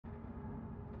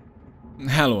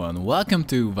Hello and welcome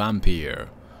to Vampyr.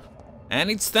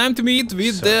 And it's time to meet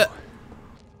with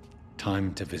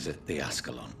Time to visit the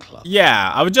Ascalon Club.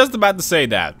 Yeah, I was just about to say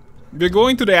that. We're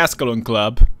going to the Ascalon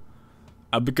Club.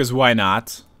 Because why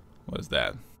not? What is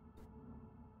that?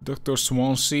 Dr.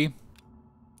 Swansea.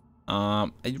 I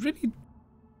really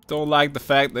don't like the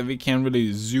fact that we can't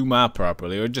really zoom out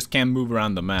properly or just can't move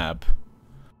around the map.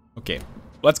 Okay,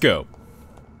 let's go.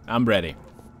 I'm ready.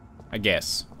 I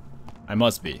guess. I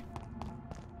must be.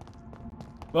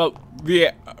 Well, we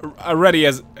are ready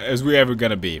as we're ever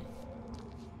gonna be.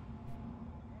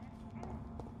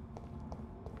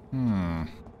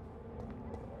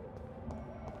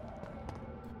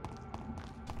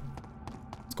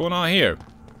 What's going on here?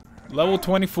 Level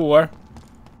 24.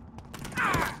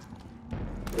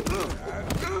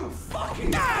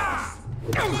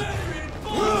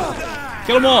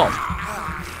 Kill them all.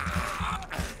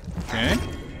 Okay.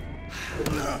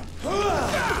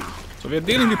 So we're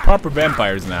dealing with proper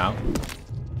vampires now.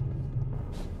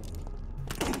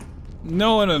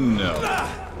 No.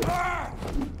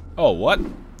 Oh, what?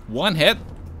 One hit?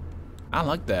 I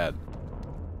like that.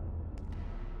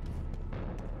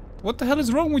 What the hell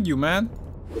is wrong with you, man?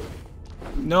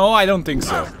 No, I don't think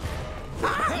so.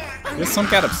 There's some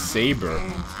kind of saber.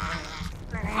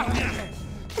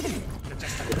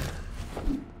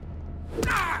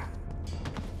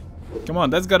 Come on,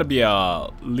 that's gotta be a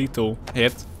lethal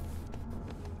hit.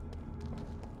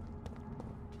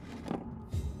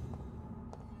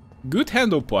 Good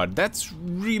handle part. That's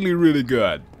really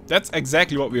good. That's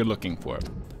exactly what we're looking for.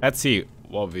 Let's see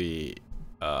what we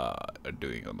are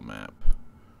doing on the map.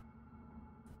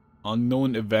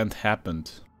 Unknown event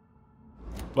happened.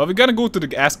 Well, we're gonna go to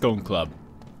the Ascalon Club.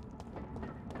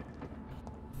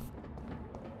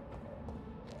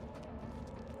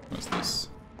 What's this?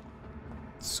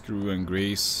 Screw and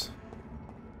grease.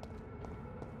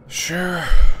 Sure.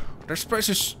 This place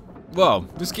is... Well,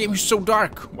 this game is so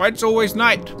dark. Why it's always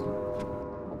night?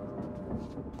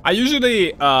 I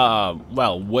usually,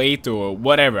 well, wait or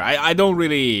whatever. I don't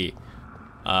really,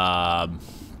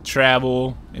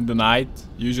 travel in the night,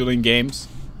 usually in games.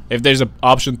 If there's an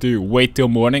option to wait till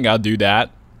morning, I'll do that.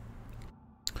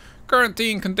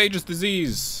 Quarantine, contagious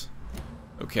disease.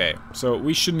 Okay, so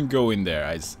we shouldn't go in there,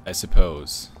 I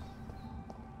suppose.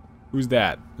 Who's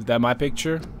that? Is that my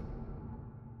picture?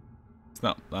 It's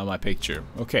not my picture.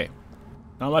 Okay.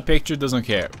 Not my picture, doesn't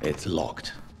care. It's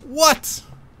locked. What?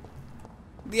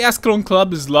 The Ascalon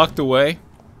Club is locked away?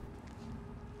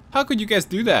 How could you guys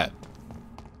do that?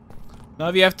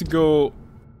 Now we have to go...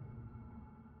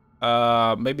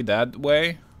 maybe that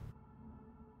way?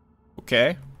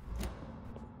 Okay.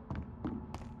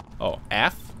 Oh,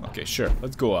 F? Okay, sure.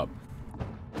 Let's go up.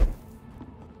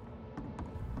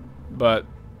 But...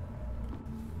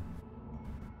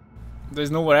 there's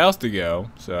nowhere else to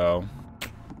go, so...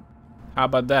 how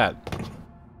about that?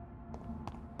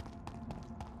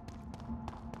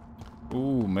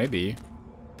 Ooh, maybe.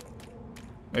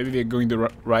 Maybe we're going the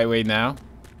right way now.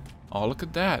 Oh, look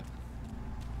at that.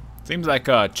 Seems like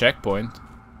a checkpoint.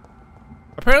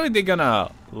 Apparently they're gonna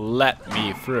let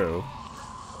me through.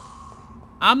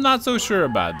 I'm not so sure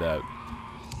about that.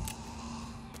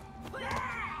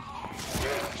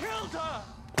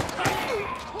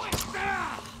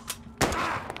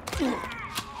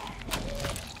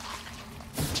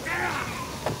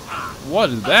 What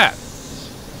is that?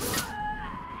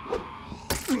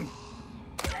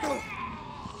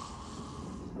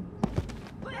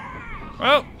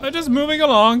 Well, I'm just moving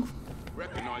along.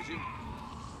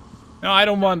 No, I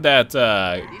don't want that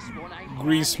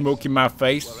green smoke in my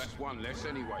face.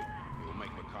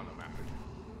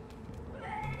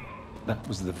 That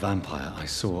was the vampire I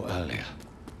saw earlier.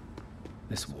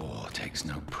 This war takes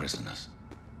no prisoners.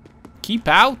 Keep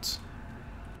out?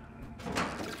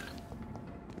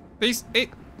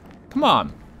 Come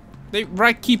on. They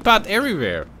write keep out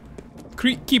everywhere.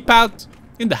 Keep out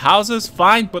in the houses,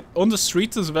 fine, but on the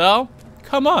streets as well?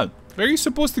 Come on. Where are you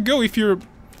supposed to go if you're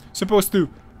supposed to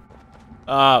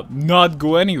not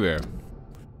go anywhere?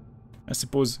 I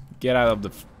suppose get out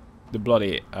of the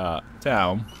bloody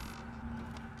town.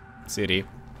 City.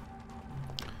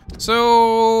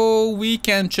 So we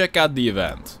can check out the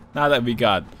event. Now that we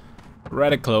got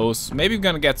rather close, maybe we're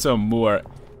gonna get some more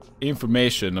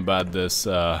information about this,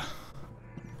 I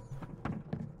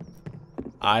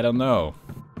don't know.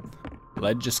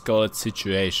 Let's just call it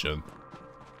situation.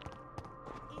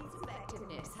 Its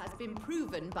effectiveness has been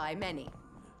proven by many.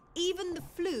 Even the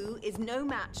flu is no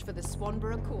match for the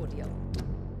Swanborough cordial.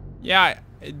 Yeah,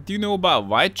 I do know about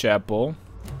Whitechapel.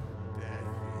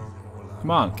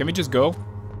 Come on, can we just go?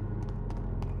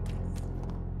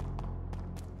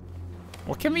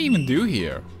 What can we even do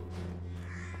here?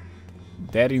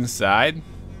 Dead inside?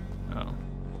 Oh.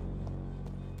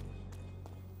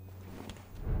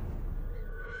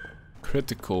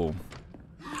 Critical.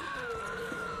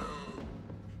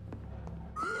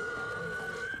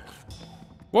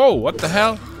 Whoa, what the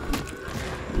hell?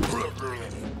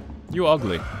 You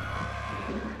ugly.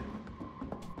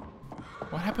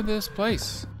 What happened to this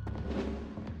place?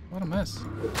 What a mess.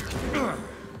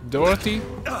 Dorothy?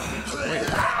 Wait.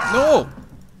 No!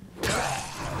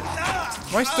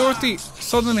 Why is Dorothy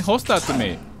suddenly hostile to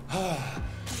me?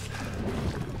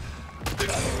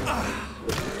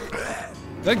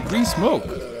 That green smoke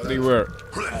they were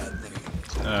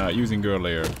using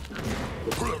earlier.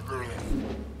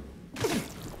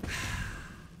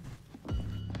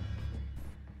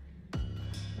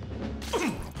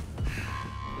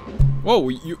 Whoa,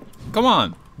 you... Come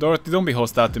on! Dorothy, don't be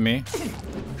hostile to me.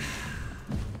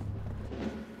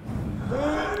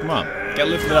 Come on, get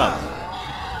lifted up.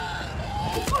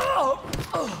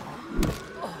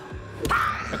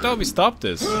 I thought we stopped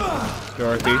this,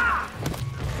 Dorothy.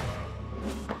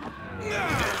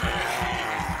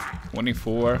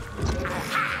 24.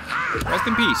 Rest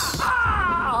in peace. We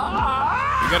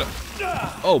gotta...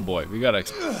 Oh boy, we gotta...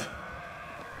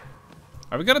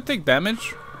 Are we gonna take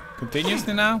damage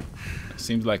continuously now? It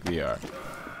seems like we are.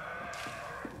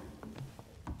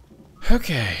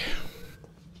 Okay.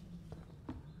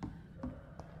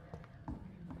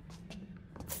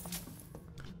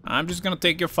 I'm just gonna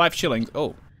take your 5 shillings.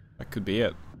 Oh, that could be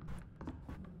it.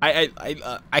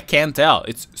 I can't tell.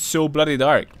 It's so bloody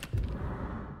dark.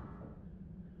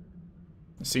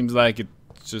 It seems like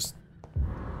it's just...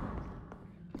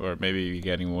 Or maybe we're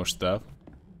getting more stuff.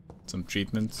 Some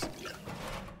treatments.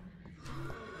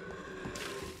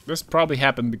 This probably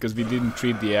happened because we didn't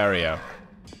treat the area.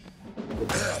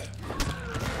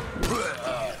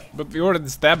 But we already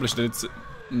established that it's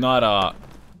not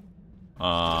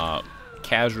a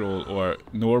casual or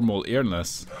normal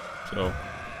illness. So,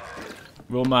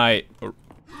 will my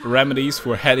remedies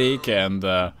for headache and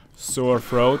sore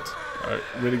throat are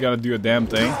really gonna do a damn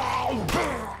thing?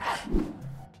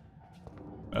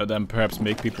 Then perhaps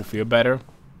make people feel better?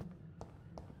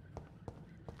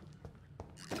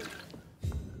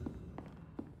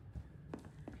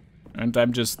 And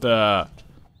I'm just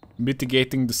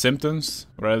mitigating the symptoms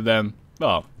rather than,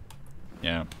 well,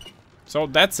 yeah. So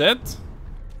that's it.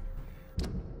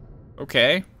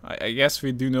 Okay, I guess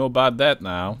we do know about that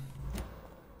now.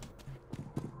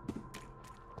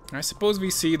 I suppose we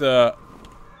see the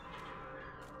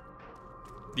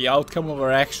outcome of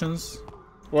our actions,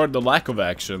 or the lack of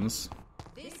actions.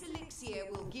 This elixir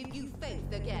will give you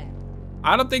faith again.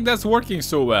 I don't think that's working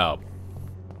so well.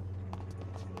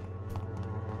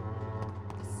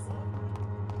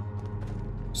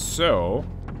 So,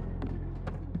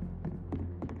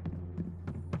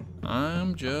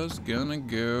 I'm just gonna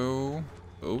go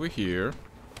over here.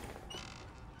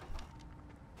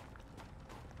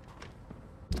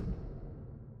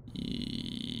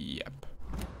 Yep.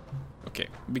 Okay,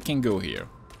 we can go here.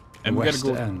 And we gotta West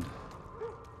go. End.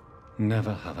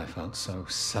 Never have I felt so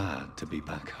sad to be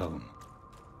back home.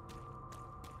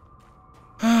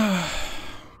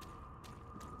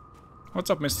 What's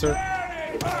up, mister?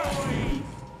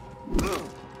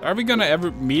 Are we gonna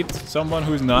ever meet someone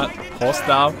who's not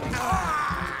hostile?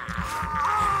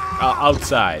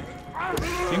 Outside.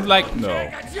 Seems like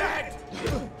no.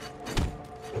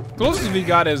 Closest we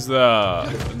got is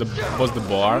was the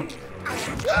bar.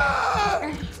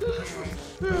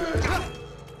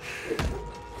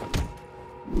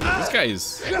 This guy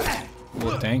is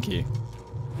more tanky.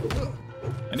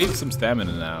 I need some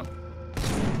stamina now.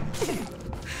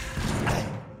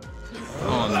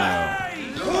 Oh no.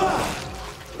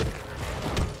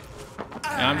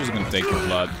 I'm just gonna take your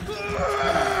blood.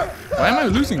 Why am I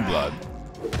losing blood?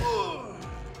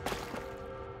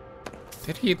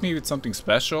 Did he hit me with something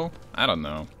special? I don't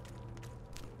know.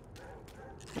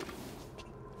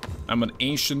 I'm an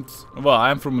ancient... Well,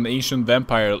 I'm from an ancient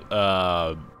vampire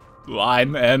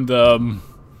line, and I'm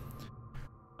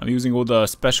using all the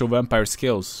special vampire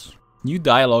skills. New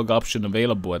dialogue option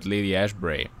available at Lady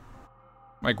Ashbury.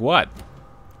 Like what?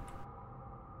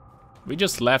 We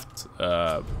just left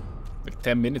like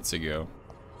 10 minutes ago.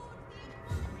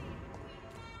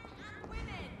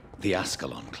 The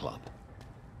Ascalon Club.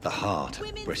 The heart of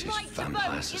Women's British right to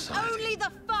vampire vote is society. only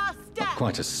the first step. Not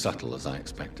quite as subtle as I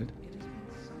expected.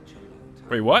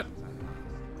 Wait, what?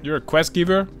 You're a quest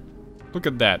giver? Look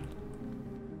at that.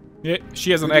 Yeah,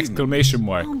 she has an exclamation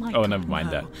mark. Oh, my Oh, God, never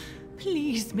mind no. that.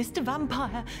 Please, Mr.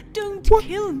 Vampire, don't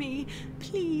kill me.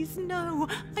 Please, no.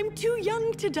 I'm too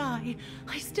young to die.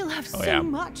 I still have so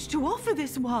much to offer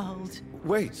this world.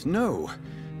 Wait, no.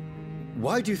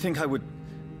 Why do you think I would...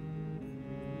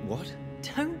 What?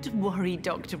 Don't worry,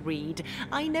 Dr. Reed.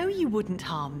 I know you wouldn't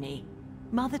harm me.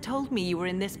 Mother told me you were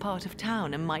in this part of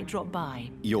town and might drop by.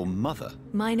 Your mother?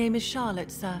 My name is Charlotte,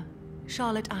 sir.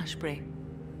 Charlotte Ashbury.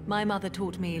 My mother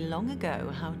taught me long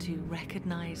ago how to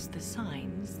recognize the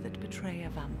signs that betray a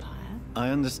vampire. I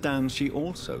understand she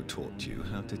also taught you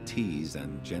how to tease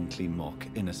and gently mock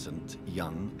innocent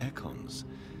young Ekons.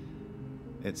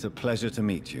 It's a pleasure to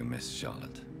meet you, Miss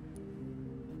Charlotte.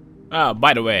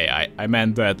 By the way, I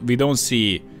meant that we don't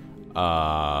see,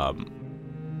 well,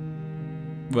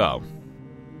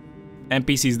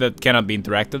 NPCs that cannot be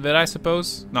interacted with, I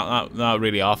suppose. Not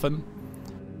really often.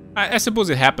 I suppose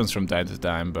it happens from time to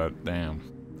time, but damn,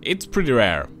 it's pretty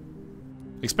rare,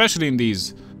 especially in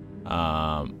these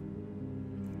more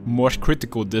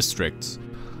critical districts.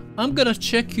 I'm gonna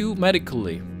check you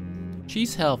medically.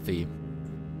 She's healthy.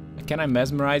 Can I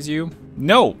mesmerize you?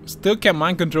 No, still can't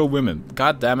mind control women.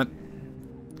 God damn it.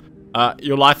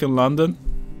 Your life in London?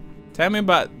 Tell me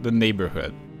about the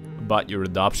neighborhood, about your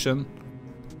adoption.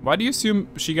 Why do you assume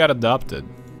she got adopted?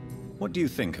 What do you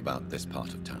think about this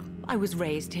part of town? I was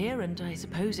raised here, and I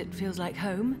suppose it feels like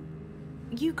home.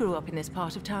 You grew up in this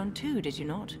part of town too, did you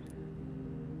not?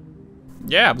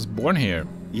 Yeah, I was born here.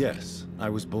 Yes, I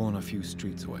was born a few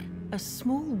streets away. A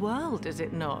small world, is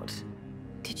it not?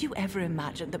 Did you ever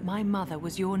imagine that my mother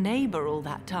was your neighbor all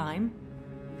that time?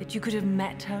 That you could have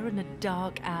met her in a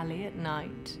dark alley at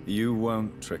night? You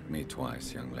won't trick me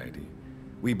twice, young lady.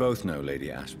 We both know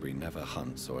Lady Ashbury never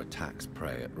hunts or attacks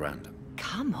prey at random.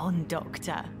 Come on,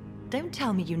 Doctor. Don't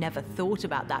tell me you never thought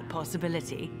about that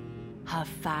possibility. Her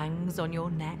fangs on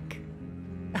your neck.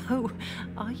 Oh,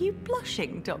 are you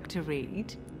blushing, Dr.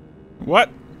 Reed? What?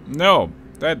 No,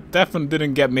 that definitely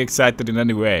didn't get me excited in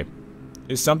any way.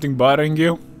 Is something bothering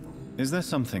you? Is there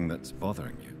something that's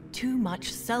bothering you? Too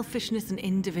much selfishness and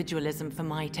individualism for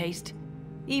my taste.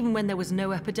 Even when there was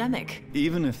no epidemic.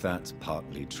 Even if that's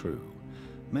partly true,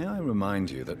 may I remind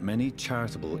you that many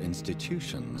charitable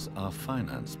institutions are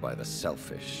financed by the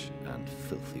selfish and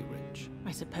filthy rich.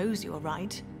 I suppose you're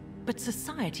right. But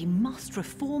society must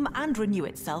reform and renew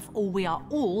itself, or we are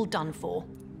all done for.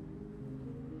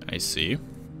 I see.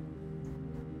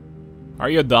 Are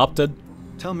you adopted?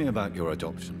 Tell me about your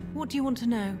adoption. What do you want to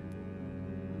know?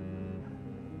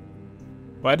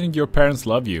 Why didn't your parents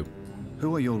love you?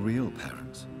 Who are your real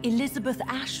parents? Elizabeth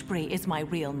Ashbury is my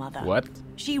real mother. What?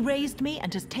 She raised me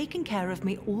and has taken care of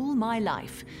me all my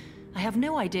life. I have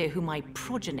no idea who my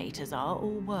progenitors are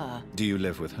or were. Do you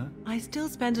live with her? I still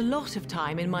spend a lot of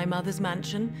time in my mother's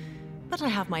mansion, but I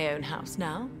have my own house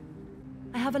now.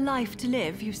 I have a life to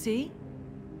live, you see.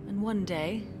 And one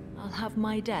day, I'll have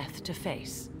my death to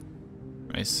face.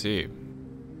 I see.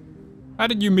 How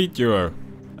did you meet your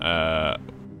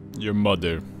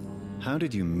mother? How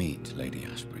did you meet Lady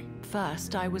Ashbury?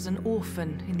 First, I was an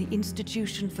orphan in the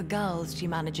institution for girls she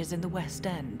manages in the West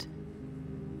End.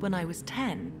 When I was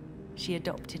 10, she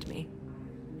adopted me,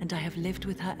 and I have lived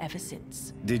with her ever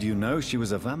since. Did you know she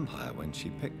was a vampire when she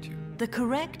picked you? The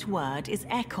correct word is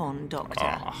Ekon,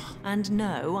 Doctor. And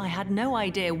no, I had no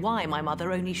idea why my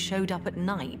mother only showed up at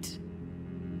night.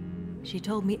 She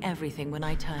told me everything when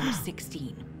I turned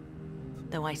 16,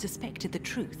 though I suspected the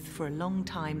truth for a long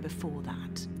time before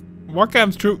that. What kind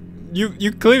of truth?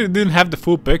 You clearly didn't have the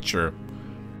full picture.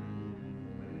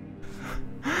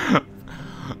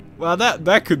 Well,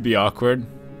 that could be awkward.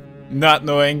 Not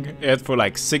knowing it for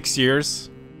like 6 years.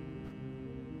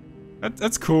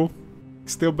 That's cool.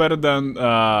 Still better than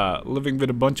living with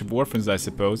a bunch of orphans, I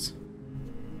suppose.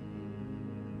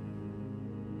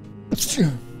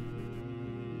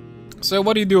 So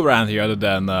what do you do around here other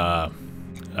than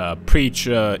preach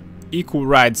equal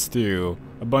rights to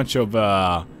a bunch of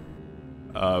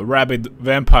rabid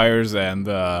vampires and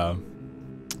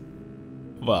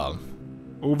well,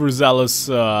 overzealous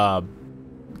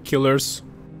killers?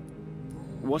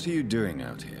 What are you doing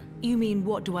out here? You mean,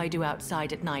 what do I do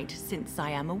outside at night since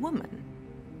I am a woman?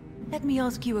 Let me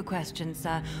ask you a question,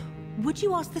 sir. Would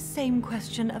you ask the same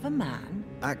question of a man?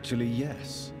 Actually,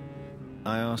 yes.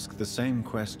 I ask the same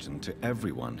question to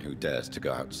everyone who dares to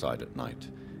go outside at night,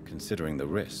 considering the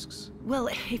risks. Well,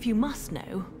 if you must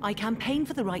know, I campaign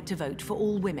for the right to vote for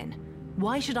all women.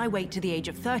 Why should I wait to the age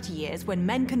of 30 years when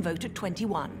men can vote at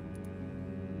 21?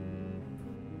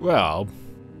 Well,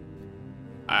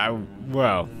 I don't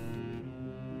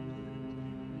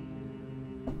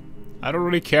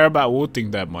really care about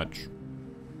voting that much.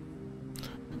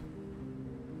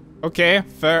 Okay,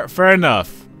 fair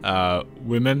enough.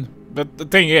 women. But the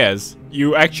thing is,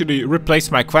 you actually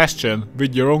replaced my question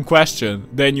with your own question.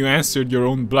 Then you answered your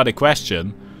own bloody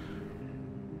question.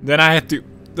 Then I had to...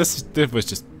 This was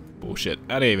just bullshit.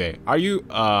 Anyway, are you...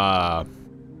 How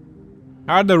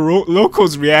are the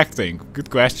locals reacting? Good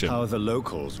question. How are the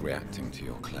locals reacting to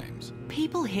your claims?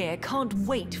 People here can't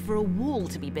wait for a wall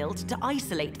to be built to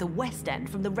isolate the West End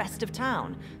from the rest of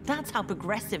town. That's how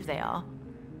progressive they are.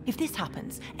 If this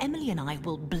happens, Emily and I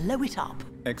will blow it up.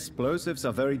 Explosives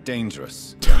are very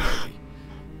dangerous, young lady.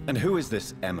 And who is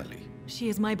this Emily? She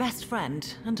is my best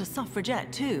friend, and a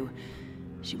suffragette too.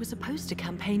 She was supposed to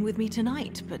campaign with me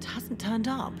tonight, but hasn't turned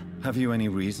up. Have you any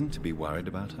reason to be worried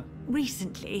about her?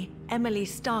 Recently, Emily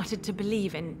started to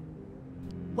believe in...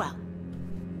 well,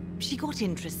 she got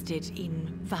interested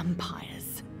in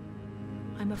vampires.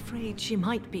 I'm afraid she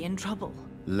might be in trouble.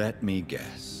 Let me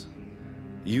guess.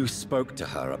 You spoke to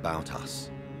her about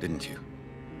us, didn't you?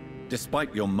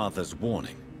 Despite your mother's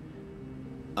warning.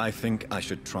 I think I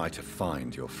should try to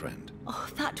find your friend. Oh,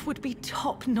 that would be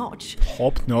top-notch.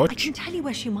 Top-notch? I can tell you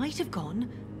where she might have gone.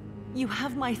 You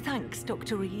have my thanks,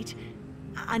 Dr. Reed.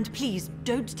 And please,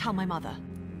 don't tell my mother.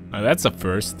 That's a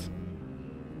first.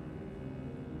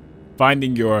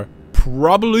 Finding your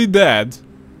probably dead,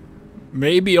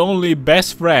 maybe only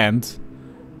best friend.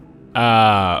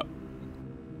 Well,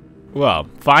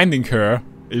 finding her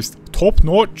is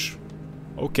top-notch.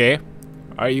 Okay.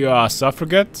 Are you a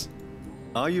suffragette?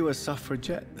 Are you a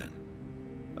suffragette, then?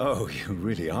 Oh, you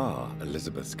really are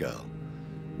Elizabeth's girl.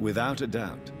 Without a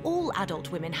doubt. All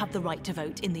adult women have the right to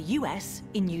vote in the US,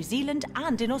 in New Zealand,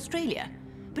 and in Australia.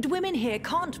 But women here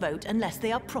can't vote unless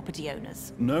they are property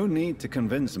owners. No need to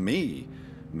convince me,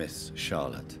 Miss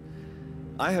Charlotte.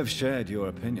 I have shared your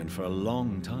opinion for a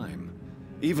long time.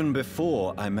 Even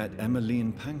before I met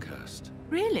Emmeline Pankhurst.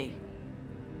 Really?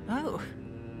 Oh.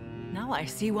 Now I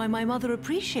see why my mother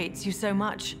appreciates you so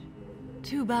much.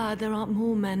 Too bad there aren't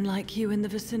more men like you in the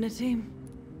vicinity.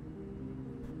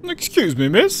 Excuse me,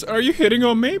 miss. Are you hitting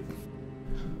on me?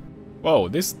 Whoa,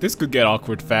 this could get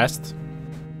awkward fast.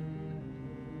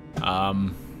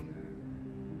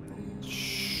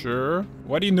 Sure.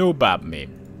 What do you know about me?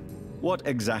 What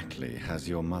exactly has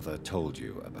your mother told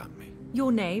you about me?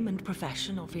 Your name and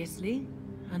profession, obviously.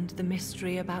 And the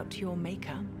mystery about your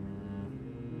maker.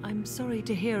 I'm sorry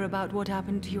to hear about what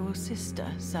happened to your sister,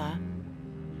 sir.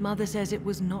 Mother says it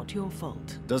was not your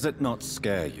fault. Does it not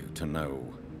scare you to know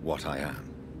what I am?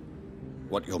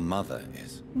 What your mother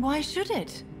is? Why should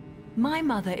it? My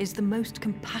mother is the most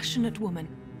compassionate woman.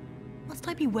 Must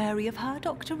I be wary of her,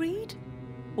 Dr. Reed?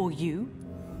 Or you?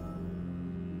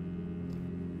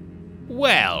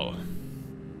 Well...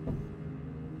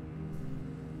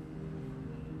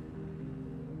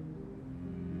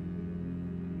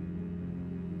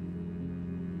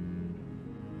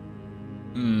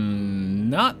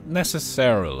 not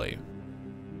necessarily.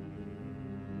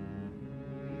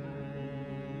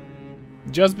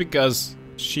 Just because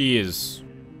she is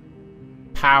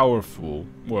powerful,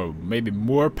 or maybe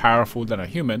more powerful than a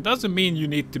human, doesn't mean you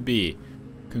need to be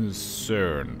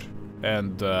concerned.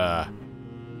 And,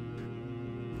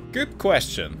 good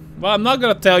question. Well, I'm not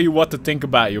gonna tell you what to think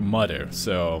about your mother,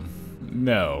 so...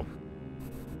 no.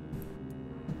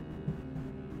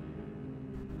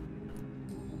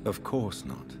 Of course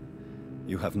not.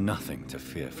 You have nothing to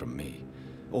fear from me,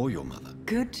 or your mother.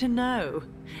 Good to know.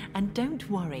 And don't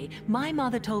worry, my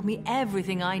mother told me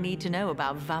everything I need to know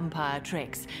about vampire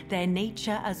tricks, their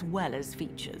nature as well as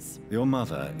features. Your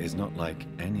mother is not like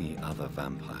any other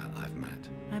vampire I've met.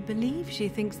 I believe she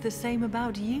thinks the same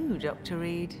about you, Dr.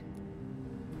 Reed.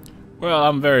 Well,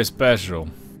 I'm very special.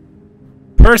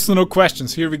 Personal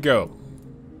questions, here we go.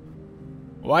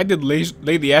 Why did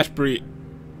Lady Ashbury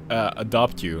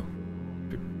adopt you?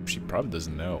 She probably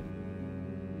doesn't know.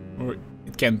 Or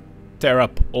it can tear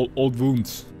up old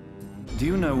wounds. Do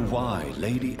you know why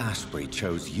Lady Ashbury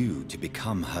chose you to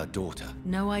become her daughter?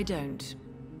 No, I don't.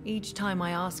 Each time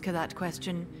I ask her that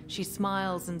question, she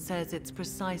smiles and says it's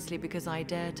precisely because I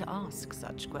dare to ask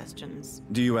such questions.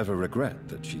 Do you ever regret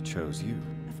that she chose you?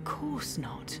 Of course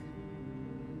not.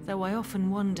 Though I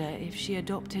often wonder if she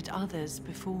adopted others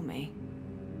before me.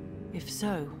 If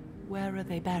so, where are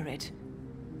they buried?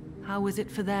 How was it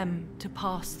for them to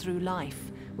pass through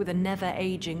life with a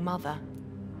never-aging mother?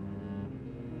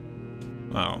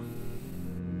 Oh.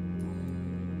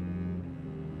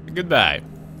 Goodbye.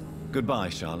 Goodbye,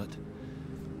 Charlotte.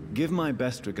 Give my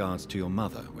best regards to your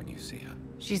mother when you see her.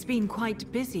 She's been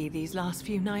quite busy these last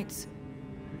few nights.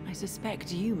 I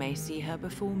suspect you may see her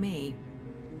before me.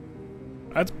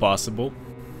 That's possible.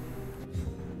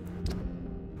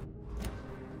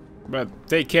 But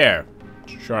take care,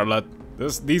 Charlotte.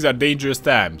 These are dangerous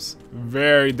times.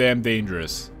 Very damn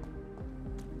dangerous.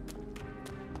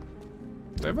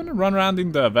 Do I want to run around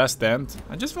in the West End?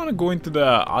 I just want to go into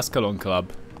the Ascalon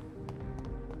Club.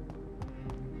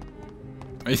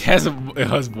 It has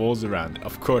walls around it.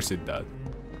 Of course it does.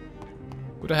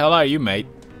 Who the hell are you, mate?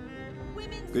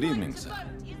 Good evening, sir.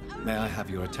 May I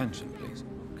have your attention, please?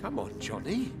 Come on,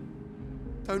 Johnny.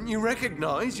 Don't you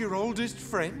recognize your oldest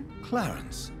friend?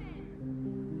 Clarence.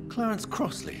 Clarence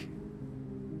Crossley.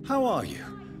 How are you?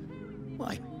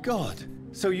 My God.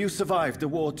 So you survived the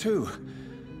war too.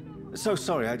 So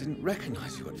sorry I didn't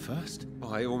recognize you at first.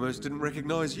 I almost didn't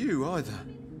recognize you either.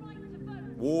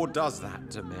 War does that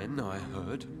to men, I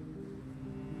heard.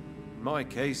 In my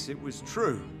case, it was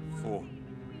true, for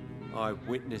I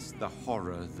witnessed the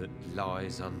horror that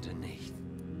lies underneath.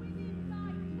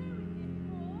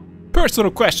 Personal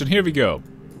question, here we go.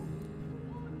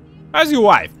 How's your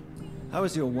wife? How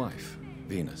is your wife,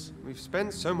 Venus? We've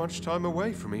spent so much time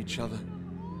away from each other,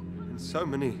 and so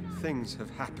many things have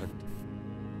happened.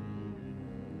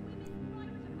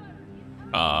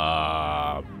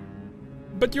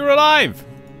 But you're alive!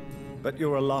 But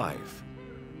you're alive.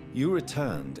 You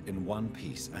returned in one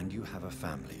piece, and you have a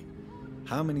family.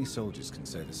 How many soldiers can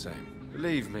say the same?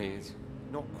 Believe me, it's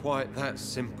not quite that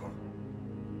simple.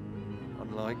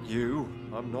 Unlike you,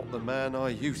 I'm not the man I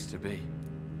used to be.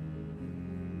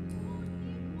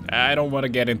 I don't want to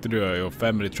get into your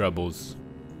family troubles.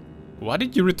 Why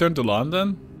did you return to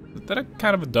London? Is that a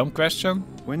kind of a dumb question?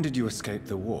 When did you escape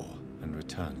the war and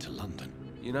return to London?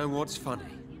 You know what's funny?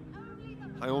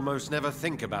 I almost never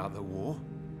think about the war.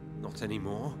 Not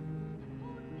anymore.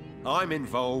 I'm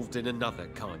involved in another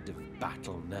kind of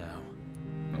battle now.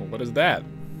 Oh, what is that?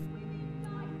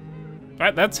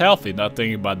 Right, that's healthy, not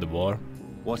thinking about the war.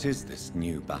 What is this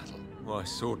new battle? I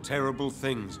saw terrible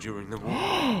things during the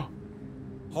war.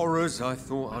 Horrors I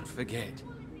thought I'd forget.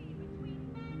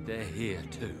 They're here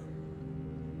too.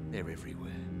 They're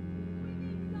everywhere.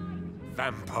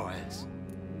 Vampires.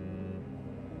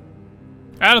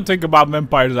 I don't think about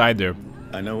vampires either.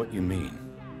 I know what you mean.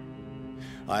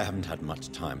 I haven't had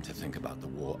much time to think about the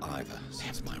war either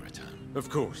since my return. Of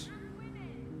course.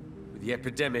 With the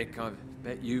epidemic, I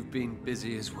bet you've been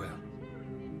busy as well.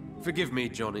 Forgive me,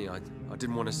 Johnny. I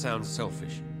didn't want to sound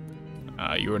selfish.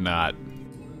 You're not.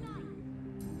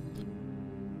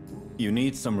 You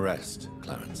need some rest,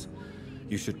 Clarence.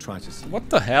 You should try to sleep. What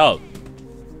the hell?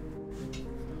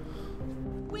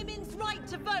 Women's right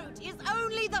to vote is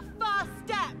only the first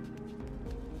step.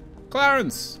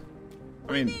 Clarence!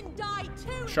 I mean, Women die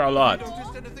too. Charlotte.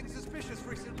 Noticed anything suspicious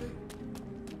recently?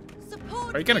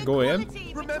 Support Are you gonna go in?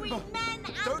 equality Remember, between men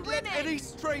and don't let women. any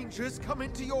strangers come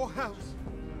into your house.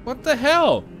 What the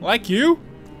hell? Like you?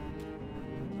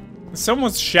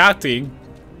 Someone's shouting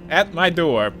at my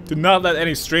door to not let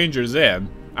any strangers in.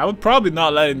 I would probably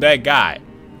not let in that guy,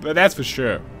 but that's for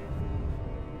sure.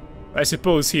 I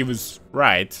suppose he was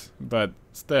right, but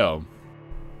still.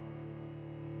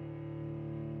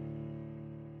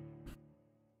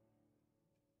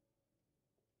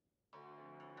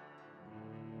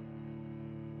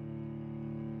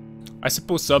 I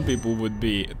suppose some people would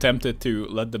be tempted to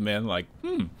let them in, like,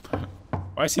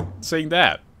 why is he saying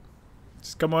that?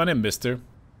 Just come on in, mister.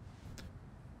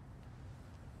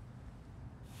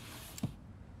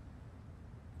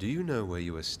 Do you know where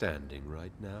you are standing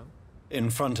right now? In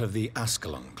front of the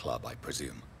Ascalon Club, I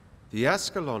presume. The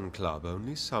Ascalon Club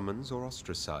only summons or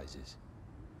ostracizes.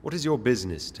 What is your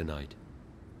business tonight?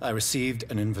 I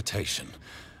received an invitation.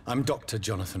 I'm Dr.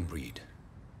 Jonathan Reed.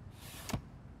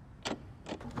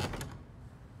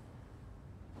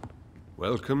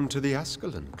 Welcome to the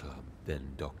Ascalon Club,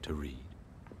 then, Dr. Reed.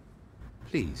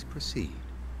 Please proceed.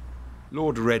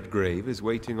 Lord Redgrave is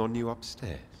waiting on you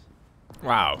upstairs.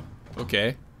 Wow,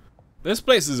 okay. This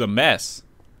place is a mess.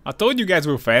 I told you guys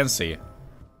were fancy.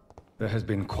 There has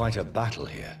been quite a battle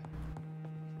here.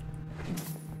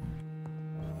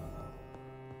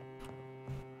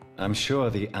 I'm sure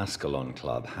the Ascalon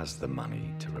Club has the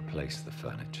money to replace the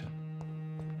furniture.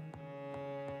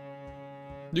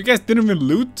 You guys didn't even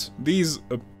loot these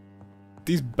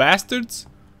bastards?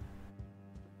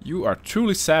 You are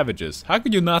truly savages. How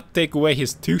could you not take away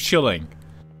his 2 shilling?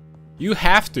 You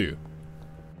have to.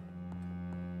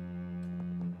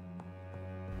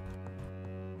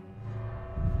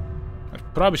 I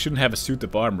probably shouldn't have a suit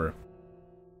of armor.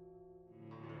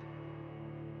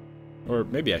 Or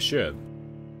maybe I should.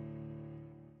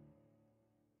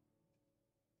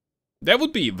 That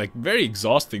would be like very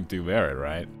exhausting to wear it,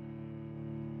 right?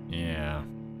 Yeah.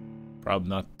 Probably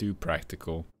not too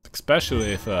practical.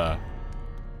 Especially if a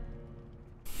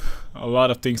lot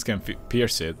of things can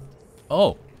pierce it.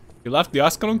 Oh, you left the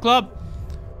Ascalon Club?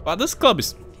 Wow, this club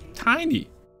is tiny.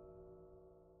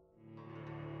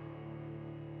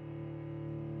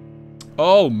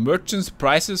 Oh, merchants'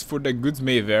 prices for their goods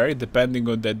may vary depending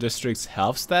on the district's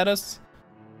health status.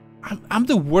 I'm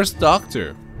the worst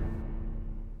doctor.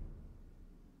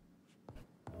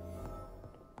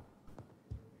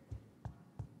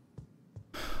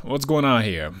 What's going on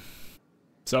here?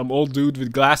 Some old dude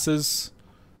with glasses,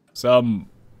 some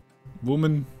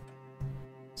woman,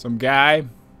 some guy,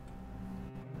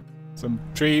 some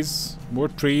trees, more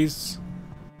trees.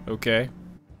 Okay.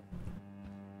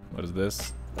 What is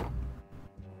this?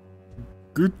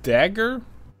 Good dagger?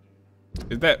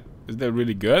 Is that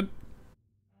really good?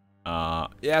 Yeah,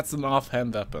 it's an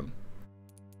offhand weapon.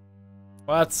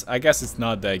 But I guess it's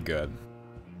not that good.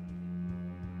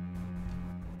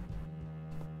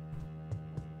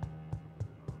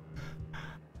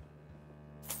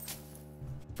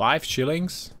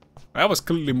 $5? That was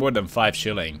clearly more than 5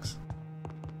 shillings.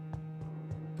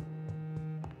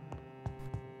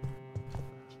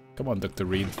 Come on, Dr.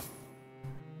 Reed.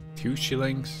 2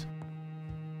 shillings.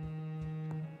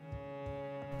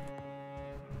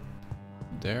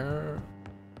 There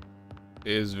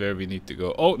is where we need to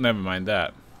go. Oh, never mind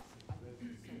that.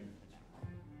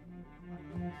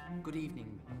 Good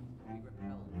evening. We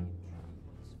repel the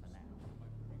intruders for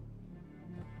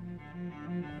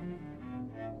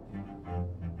now.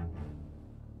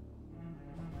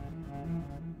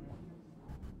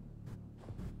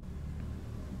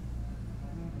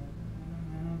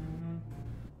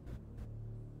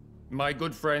 My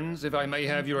good friends, if I may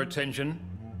have your attention.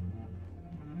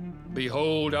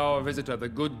 Behold our visitor, the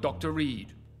good Dr.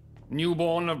 Reed.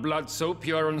 Newborn of blood so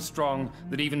pure and strong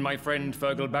that even my friend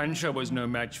Fergal Bansher was no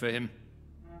match for him.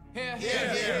 Here, here,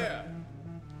 here.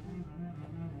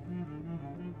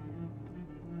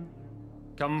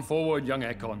 Come forward, young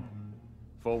Ekon,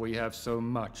 for we have so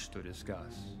much to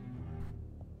discuss.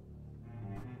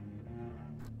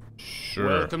 Sure.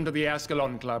 Welcome to the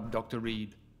Ascalon Club, Dr.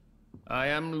 Reed. I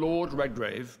am Lord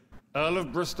Redgrave, Earl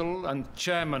of Bristol and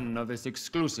chairman of this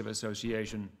exclusive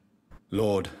association.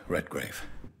 Lord Redgrave.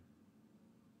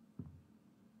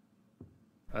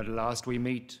 At last we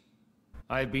meet.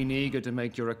 I've been eager to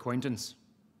make your acquaintance.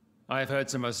 I've heard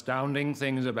some astounding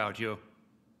things about you.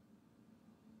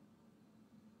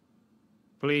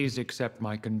 Please accept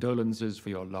my condolences for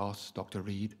your loss, Dr.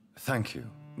 Reed. Thank you,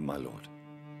 my lord.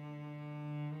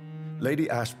 Lady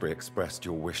Ashbury expressed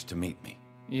your wish to meet me.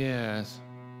 Yes.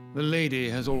 The lady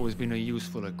has always been a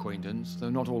useful acquaintance, though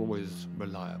not always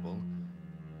reliable.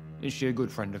 Is she a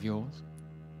good friend of yours?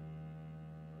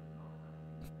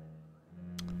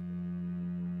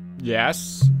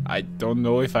 Yes, I don't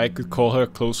know if I could call her a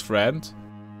close friend.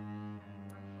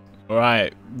 Or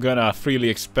I'm gonna freely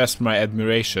express my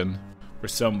admiration for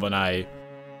someone I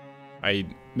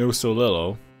know so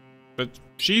little. But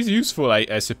she's useful,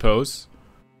 I suppose.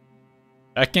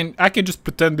 I can just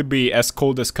pretend to be as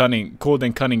cold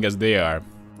and cunning as they are.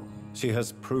 She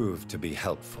has proved to be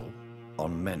helpful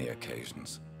on many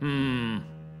occasions.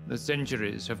 The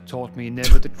centuries have taught me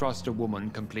never to trust a woman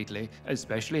completely,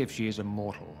 especially if she is a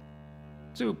mortal.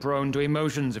 Too prone to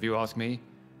emotions, if you ask me.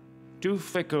 Too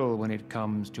fickle when it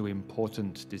comes to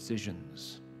important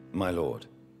decisions. My lord,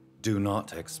 do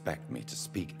not expect me to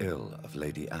speak ill of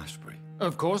Lady Ashbury.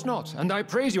 Of course not, and I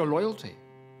praise your loyalty.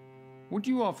 Would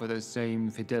you offer the same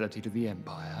fidelity to the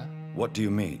Empire? What do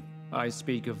you mean? I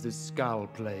speak of the Skull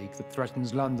Plague that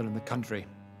threatens London and the country.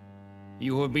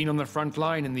 You have been on the front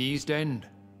line in the East End,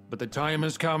 but the time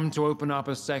has come to open up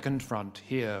a second front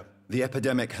here. The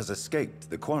epidemic has escaped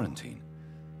the quarantine.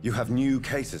 You have new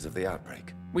cases of the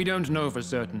outbreak. We don't know for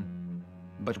certain,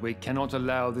 but we cannot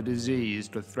allow the disease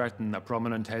to threaten the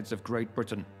prominent heads of Great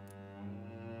Britain.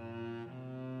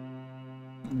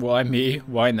 Why me?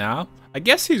 Why now? I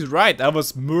guess he's right, I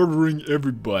was murdering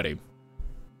everybody.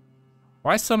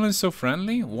 Why someone so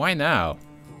friendly? Why now?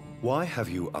 Why have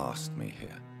you asked me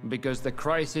here? Because the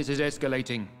crisis is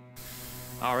escalating.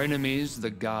 Our enemies, the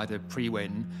Guard of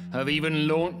Priwen, have even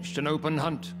launched an open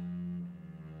hunt.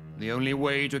 The only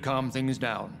way to calm things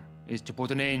down is to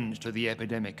put an end to the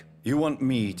epidemic. You want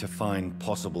me to find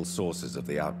possible sources of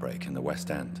the outbreak in the West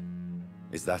End.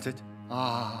 Is that it?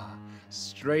 Ah,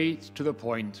 straight to the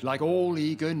point, like all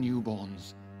eager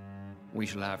newborns. We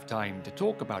shall have time to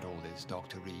talk about all this,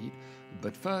 Dr. Reed,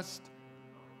 but first,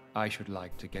 I should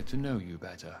like to get to know you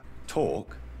better.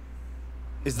 Talk?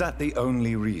 Is that the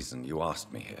only reason you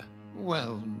asked me here?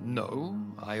 Well, no.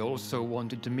 I also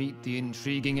wanted to meet the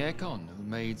intriguing Ekon, who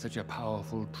made such a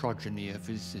powerful progeny of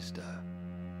his sister.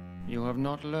 You have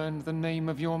not learned the name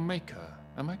of your maker,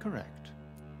 am I correct?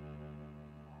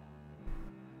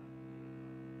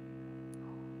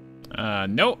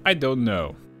 No, I don't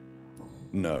know.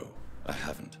 No, I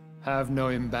haven't. Have no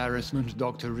embarrassment,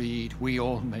 Dr. Reed. We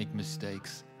all make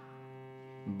mistakes.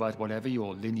 But whatever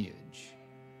your lineage,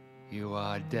 you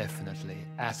are definitely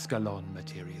Ascalon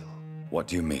material. What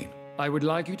do you mean? I would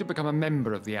like you to become a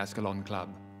member of the Ascalon Club,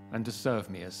 and to serve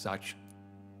me as such.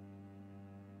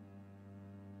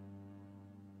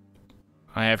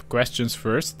 I have questions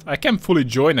first. I can fully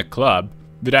join a club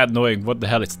without knowing what the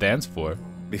hell it stands for.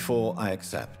 Before I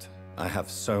accept, I have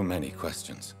so many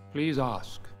questions. Please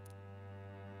ask.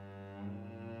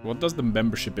 What does the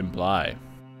membership imply?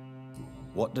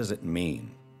 What does it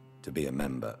mean to be a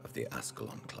member of the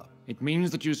Ascalon Club? It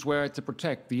means that you swear to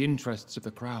protect the interests of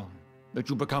the Crown, that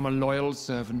you become a loyal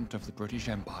servant of the British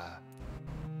Empire.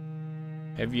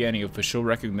 Have you any official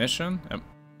recognition?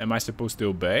 Am I supposed to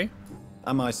obey?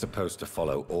 Am I supposed to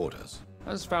follow orders?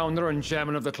 As founder and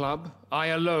chairman of the club, I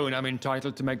alone am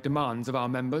entitled to make demands of our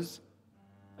members.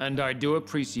 And I do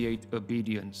appreciate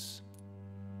obedience.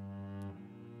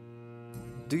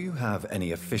 Do you have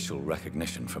any official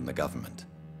recognition from the government?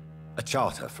 A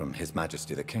charter from His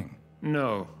Majesty the King?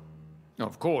 No.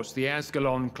 Of course, the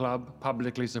Ascalon Club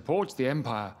publicly supports the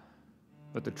Empire,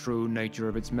 but the true nature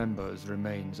of its members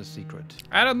remains a secret.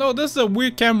 I don't know, this is a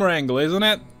weird camera angle, isn't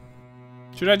it?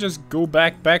 Should I just go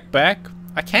back?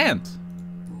 I can't.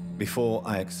 Before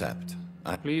I accept,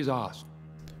 Please ask.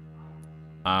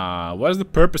 What is the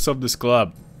purpose of this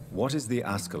club? What is the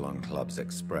Ascalon Club's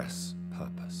express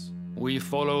purpose? We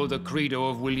follow the credo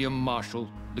of William Marshall,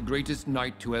 the greatest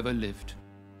knight who ever lived.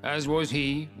 As was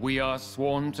he, we are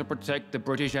sworn to protect the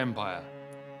British Empire.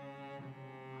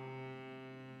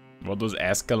 What does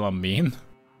Ascalon mean?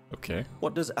 Okay.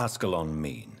 What does Ascalon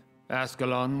mean?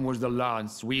 Ascalon was the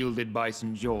lance wielded by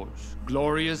St. George,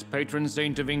 glorious patron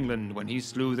saint of England when he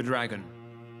slew the dragon.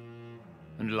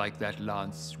 And like that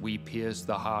lance, we pierce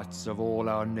the hearts of all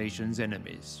our nation's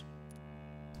enemies.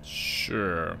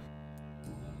 Sure.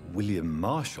 William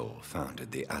Marshall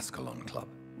founded the Ascalon Club.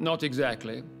 Not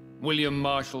exactly. William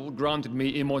Marshall granted me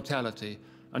immortality,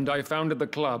 and I founded the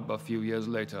club a few years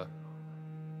later.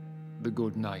 The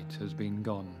good knight has been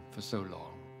gone for so long.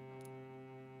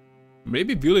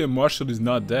 Maybe William Marshall is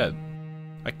not dead.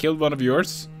 I killed one of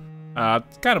yours.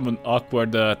 Kind of an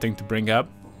awkward thing to bring up.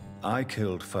 I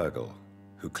killed Fergal,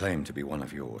 who claimed to be one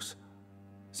of yours,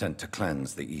 sent to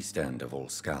cleanse the East End of all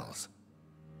Skulls.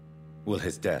 Will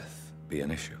his death be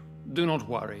an issue? Do not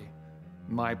worry.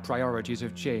 My priorities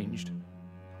have changed.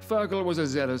 Fergal was a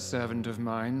zealous servant of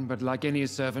mine, but like any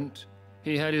servant,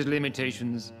 he had his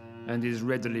limitations and is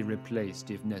readily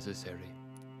replaced if necessary.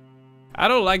 I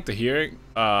don't like to hear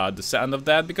the sound of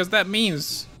that, because that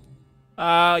means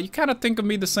you kind of think of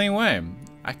me the same way.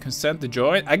 I consent to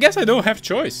join. I guess I don't have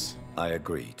choice. I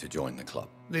agree to join the club.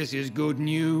 This is good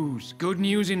news. Good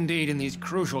news indeed in these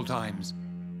crucial times.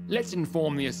 Let's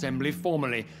inform the Assembly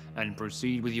formally and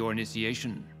proceed with your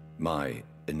initiation. My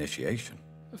initiation?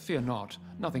 Fear not.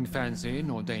 Nothing fancy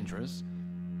nor dangerous.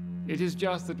 It is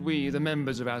just that we, the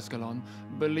members of Ascalon,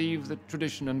 believe that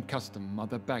tradition and custom are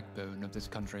the backbone of this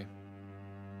country.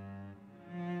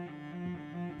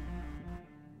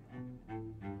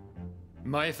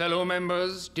 My fellow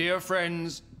members, dear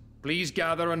friends, please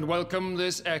gather and welcome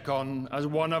this Ekon as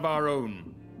one of our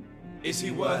own. Is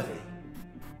he worthy?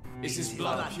 Is his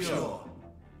blood pure?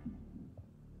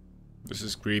 This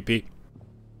is creepy.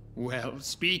 Well,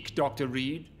 speak, Dr.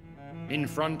 Reed, in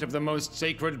front of the most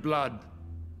sacred blood.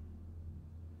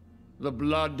 The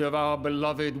blood of our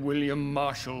beloved William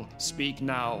Marshall, speak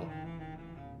now.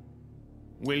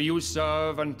 Will you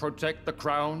serve and protect the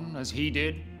crown as he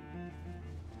did?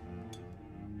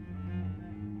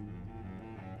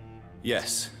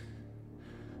 Yes,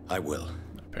 I will.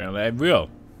 Apparently I will.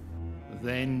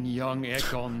 Then, young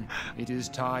Ekon, it is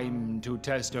time to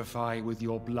testify with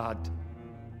your blood.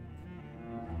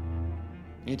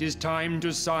 It is time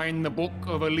to sign the Book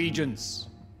of Allegiance.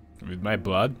 With my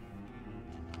blood?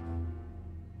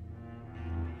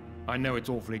 I know it's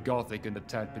awfully gothic and a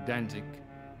tad pedantic,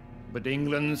 but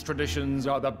England's traditions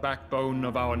are the backbone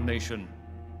of our nation.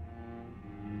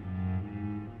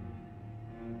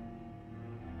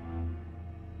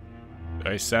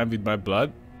 I sign with my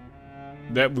blood?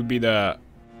 That would be the...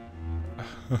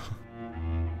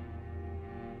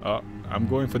 Oh, I'm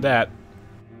going for that.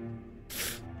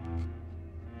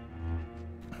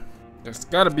 There's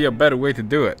gotta be a better way to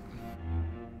do it.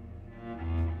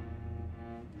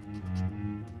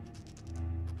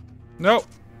 Nope.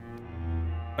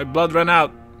 My blood ran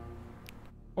out.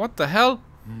 What the hell?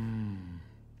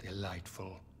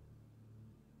 Delightful.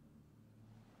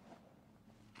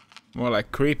 More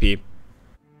like creepy.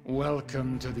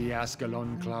 Welcome to the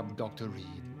Ascalon Club, Dr. Reed.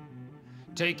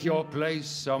 Take your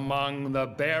place among the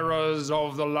bearers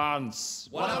of the lance.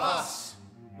 One of us!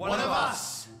 One of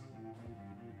us!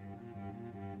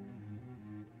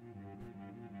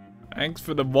 Thanks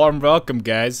for the warm welcome,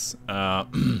 guys.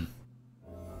 Talk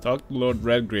to Lord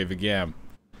Redgrave again.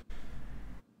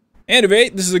 Anyway,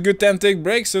 this is a good time to take a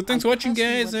break, so thanks for watching,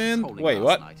 guys, and... Wait,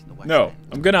 what? No,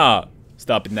 I'm gonna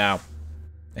stop it now.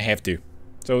 I have to.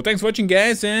 So thanks for watching,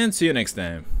 guys, and see you next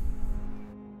time.